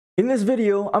In this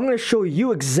video, I'm going to show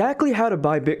you exactly how to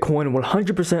buy Bitcoin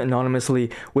 100% anonymously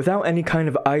without any kind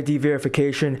of ID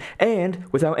verification and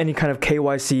without any kind of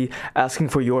KYC asking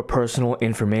for your personal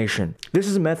information. This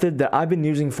is a method that I've been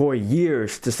using for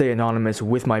years to stay anonymous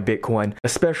with my Bitcoin,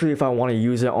 especially if I want to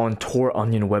use it on Tor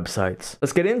Onion websites.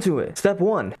 Let's get into it. Step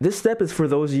 1. This step is for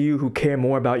those of you who care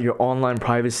more about your online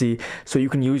privacy so you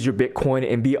can use your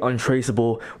Bitcoin and be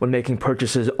untraceable when making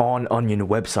purchases on Onion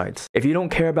websites. If you don't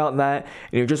care about that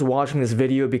and you're just watching this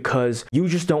video because you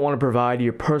just don't want to provide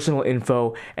your personal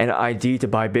info and ID to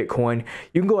buy Bitcoin,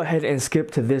 you can go ahead and skip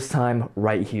to this time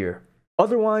right here.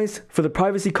 Otherwise, for the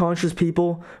privacy conscious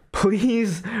people,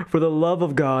 please, for the love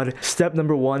of God, step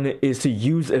number 1 is to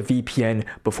use a VPN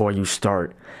before you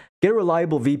start. Get a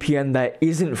reliable VPN that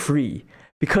isn't free,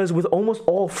 because with almost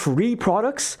all free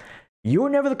products, you're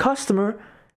never the customer,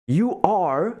 you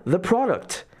are the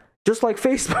product. Just like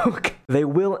Facebook, they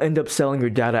will end up selling your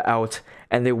data out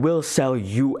and they will sell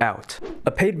you out.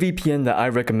 A paid VPN that I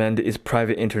recommend is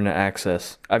Private Internet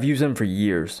Access. I've used them for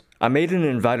years. I made an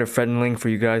invite a friend link for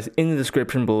you guys in the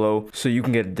description below so you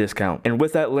can get a discount. And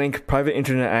with that link, Private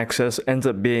Internet Access ends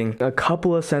up being a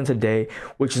couple of cents a day,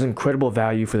 which is incredible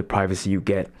value for the privacy you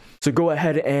get. So go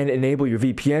ahead and enable your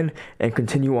VPN and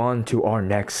continue on to our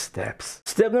next steps.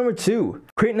 Step number 2,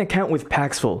 create an account with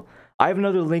Paxful. I have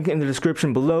another link in the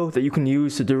description below that you can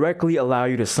use to directly allow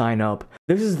you to sign up.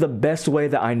 This is the best way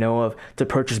that I know of to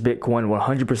purchase Bitcoin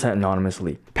 100%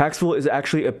 anonymously. Paxful is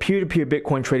actually a peer-to-peer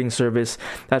Bitcoin trading service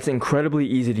that's incredibly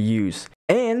easy to use.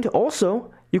 And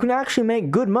also, you can actually make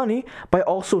good money by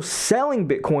also selling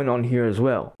Bitcoin on here as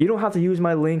well. You don't have to use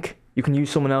my link. You can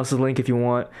use someone else's link if you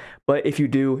want, but if you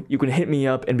do, you can hit me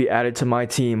up and be added to my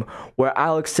team where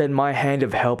I'll extend my hand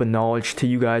of help and knowledge to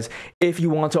you guys if you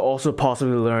want to also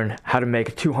possibly learn how to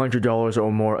make $200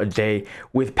 or more a day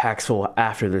with Paxful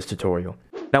after this tutorial.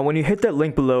 Now, when you hit that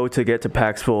link below to get to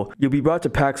Paxful, you'll be brought to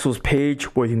Paxful's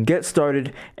page where you can get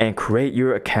started and create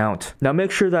your account. Now,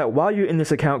 make sure that while you're in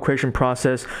this account creation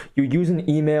process, you use an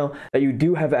email that you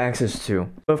do have access to.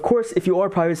 But of course, if you are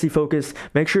privacy focused,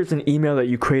 make sure it's an email that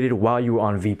you created while you were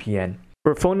on VPN.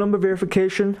 For phone number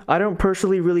verification, I don't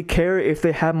personally really care if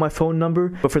they have my phone number,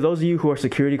 but for those of you who are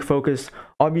security focused,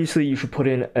 obviously you should put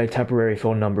in a temporary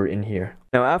phone number in here.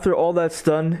 Now, after all that's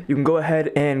done, you can go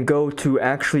ahead and go to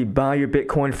actually buy your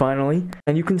Bitcoin finally,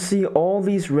 and you can see all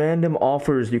these random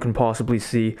offers you can possibly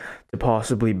see to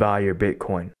possibly buy your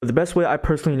Bitcoin. But the best way I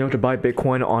personally know to buy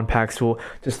Bitcoin on Paxful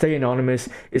to stay anonymous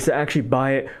is to actually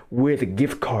buy it with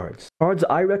gift cards. Cards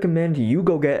I recommend you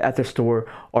go get at the store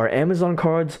are Amazon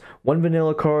cards, One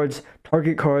Vanilla cards,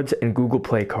 Target cards, and Google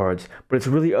Play cards, but it's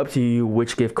really up to you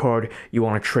which gift card you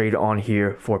want to trade on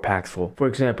here for Paxful. For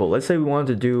example, let's say we wanted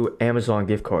to do Amazon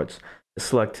gift cards.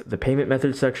 Select the payment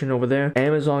method section over there,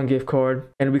 Amazon gift card,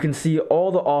 and we can see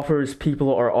all the offers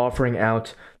people are offering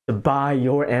out to buy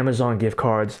your Amazon gift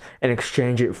cards and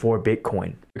exchange it for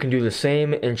Bitcoin. We can do the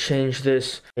same and change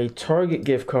this a Target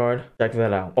gift card. Check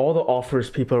that out. All the offers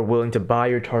people are willing to buy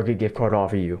your Target gift card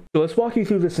offer you. So let's walk you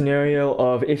through the scenario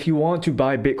of if you want to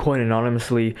buy Bitcoin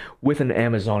anonymously with an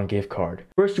Amazon gift card.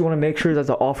 First, you want to make sure that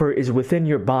the offer is within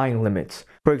your buying limits.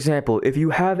 For example, if you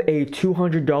have a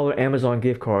 $200 Amazon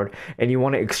gift card and you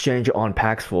want to exchange it on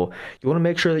Paxful, you want to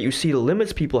make sure that you see the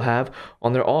limits people have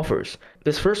on their offers.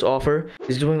 This first offer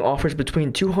is doing offers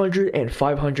between 200 and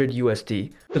 500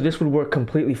 USD. So this would work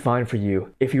completely fine for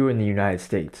you if you're in the United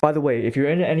States. By the way, if you're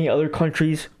in any other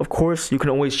countries, of course, you can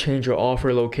always change your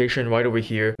offer location right over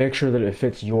here. Make sure that it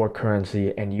fits your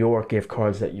currency and your gift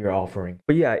cards that you're offering.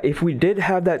 But yeah, if we did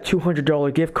have that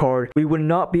 $200 gift card, we would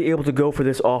not be able to go for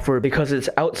this offer because it's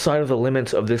outside of the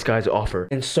limits of this guy's offer,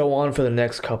 and so on for the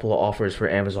next couple of offers for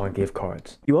Amazon gift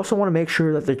cards. You also want to make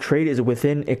sure that the trade is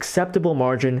within acceptable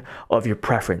margin of your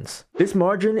preference. This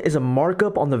margin is a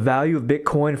markup on the value of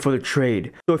Bitcoin for the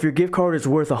trade. So if your gift card is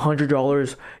worth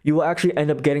 $100, you will actually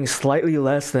end up getting slightly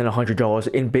less than $100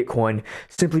 in Bitcoin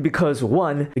simply because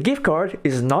 1, the gift card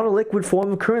is not a liquid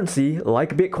form of currency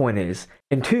like Bitcoin is,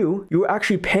 and 2, you're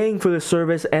actually paying for the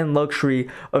service and luxury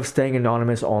of staying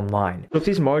anonymous online. So if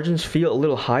these margins feel a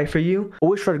little high for you,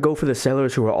 always try to go for the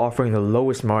sellers who are offering the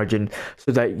lowest margin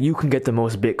so that you can get the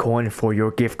most Bitcoin for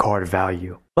your gift card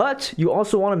value. But you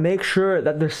also want to make sure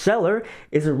that the seller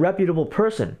is a reputable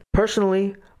person.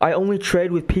 Personally, I only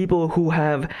trade with people who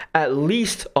have at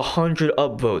least 100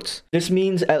 upvotes. This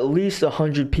means at least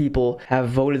 100 people have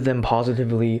voted them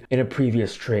positively in a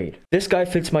previous trade. This guy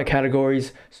fits my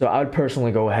categories, so I would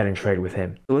personally go ahead and trade with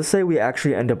him. So let's say we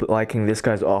actually end up liking this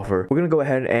guy's offer. We're going to go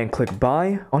ahead and click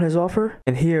buy on his offer.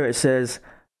 And here it says,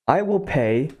 I will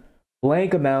pay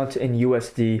blank amount in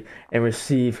USD and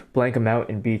receive blank amount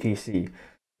in BTC.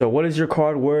 So what is your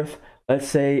card worth? Let's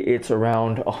say it's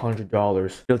around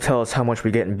 $100. It'll tell us how much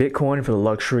we get in Bitcoin for the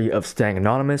luxury of staying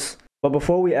anonymous. But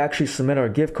before we actually submit our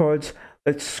gift cards,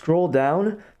 let's scroll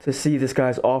down to see this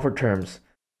guy's offer terms.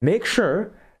 Make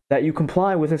sure that you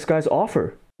comply with this guy's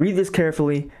offer. Read this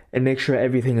carefully and make sure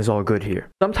everything is all good here.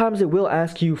 Sometimes it will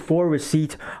ask you for a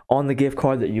receipt on the gift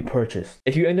card that you purchased.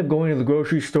 If you end up going to the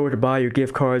grocery store to buy your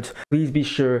gift cards, please be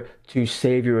sure to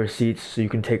save your receipts so you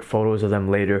can take photos of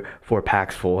them later for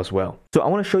Paxful as well. So I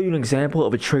want to show you an example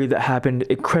of a trade that happened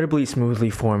incredibly smoothly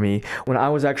for me when I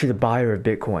was actually the buyer of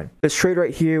Bitcoin. This trade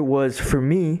right here was for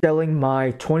me selling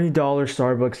my $20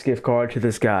 Starbucks gift card to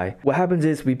this guy. What happens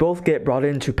is we both get brought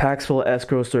into Paxful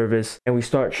escrow service and we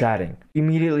start chatting. He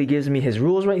immediately gives me his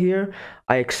rules right here.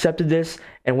 I accepted this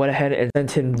and went ahead and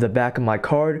sent him the back of my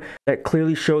card that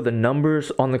clearly showed the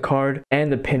numbers on the card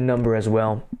and the PIN number as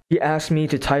well. He asked me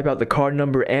to type out the card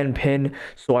number and PIN,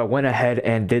 so I went ahead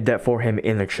and did that for him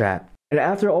in the chat. And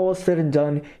after all is said and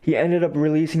done, he ended up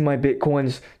releasing my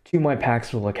Bitcoins to my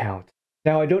Paxful account.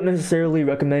 Now, I don't necessarily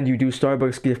recommend you do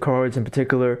Starbucks gift cards in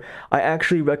particular. I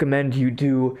actually recommend you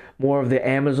do more of the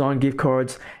Amazon gift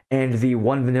cards and the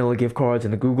One Vanilla gift cards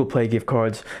and the Google Play gift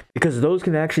cards, because those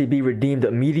can actually be redeemed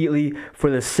immediately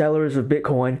for the sellers of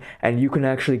Bitcoin, and you can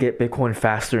actually get Bitcoin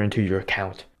faster into your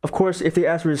account. Of course, if they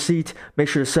ask for a receipt, make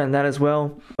sure to send that as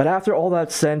well. But after all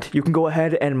that's sent, you can go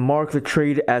ahead and mark the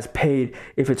trade as paid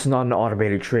if it's not an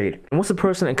automated trade. And once the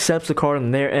person accepts the card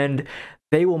on their end,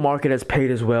 they will mark it as paid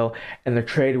as well, and the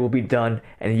trade will be done,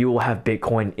 and you will have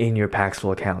Bitcoin in your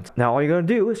Paxful account. Now, all you're going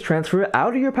to do is transfer it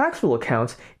out of your Paxful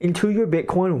account into your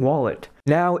Bitcoin wallet.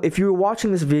 Now, if you were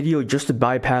watching this video just to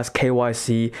bypass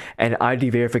KYC and ID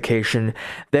verification,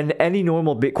 then any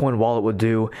normal Bitcoin wallet will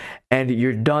do, and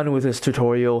you're done with this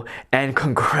tutorial, and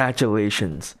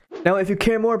congratulations. Now, if you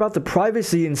care more about the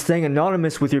privacy and staying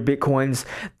anonymous with your Bitcoins,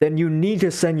 then you need to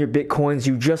send your Bitcoins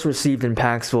you just received in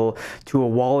Paxful to a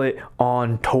wallet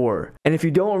on Tor. And if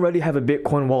you don't already have a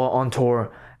Bitcoin wallet on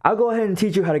Tor, I'll go ahead and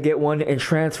teach you how to get one and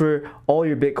transfer all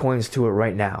your Bitcoins to it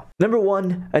right now. Number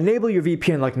 1, enable your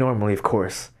VPN like normally, of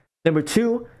course. Number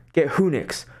 2, get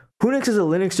Whonix. Whonix is a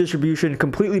Linux distribution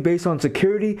completely based on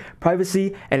security,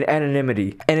 privacy, and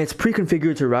anonymity, and it's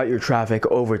pre-configured to route your traffic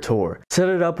over Tor. Set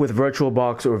it up with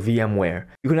VirtualBox or VMware.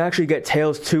 You can actually get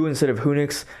Tails 2 instead of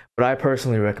Whonix, but I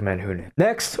personally recommend Whonix.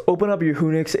 Next, open up your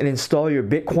Whonix and install your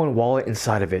Bitcoin wallet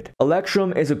inside of it.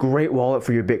 Electrum is a great wallet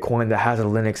for your Bitcoin that has a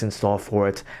Linux installed for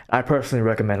it. I personally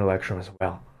recommend Electrum as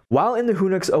well. While in the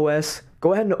Whonix OS,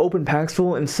 go ahead and open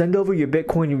Paxful and send over your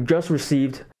Bitcoin you just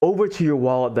received over to your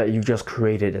wallet that you just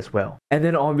created as well. And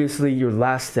then obviously your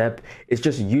last step is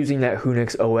just using that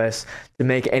Whonix OS to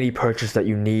make any purchase that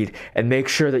you need, and make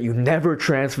sure that you never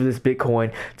transfer this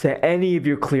Bitcoin to any of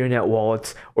your ClearNet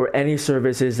wallets or any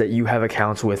services that you have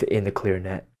accounts with in the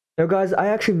ClearNet. Now guys, I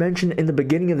actually mentioned in the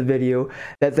beginning of the video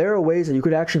that there are ways that you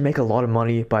could actually make a lot of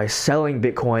money by selling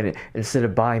Bitcoin instead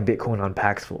of buying Bitcoin on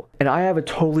Paxful. And I have a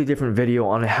totally different video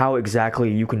on how exactly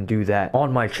you can do that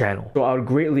on my channel. So I would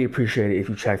greatly appreciate it if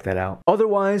you check that out.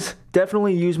 Otherwise,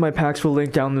 definitely use my Paxful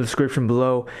link down in the description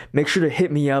below. Make sure to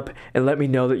hit me up and let me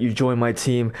know that you joined my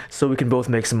team so we can both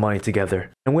make some money together.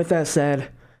 And with that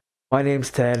said, my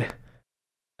name's Ted,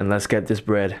 and let's get this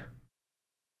bread.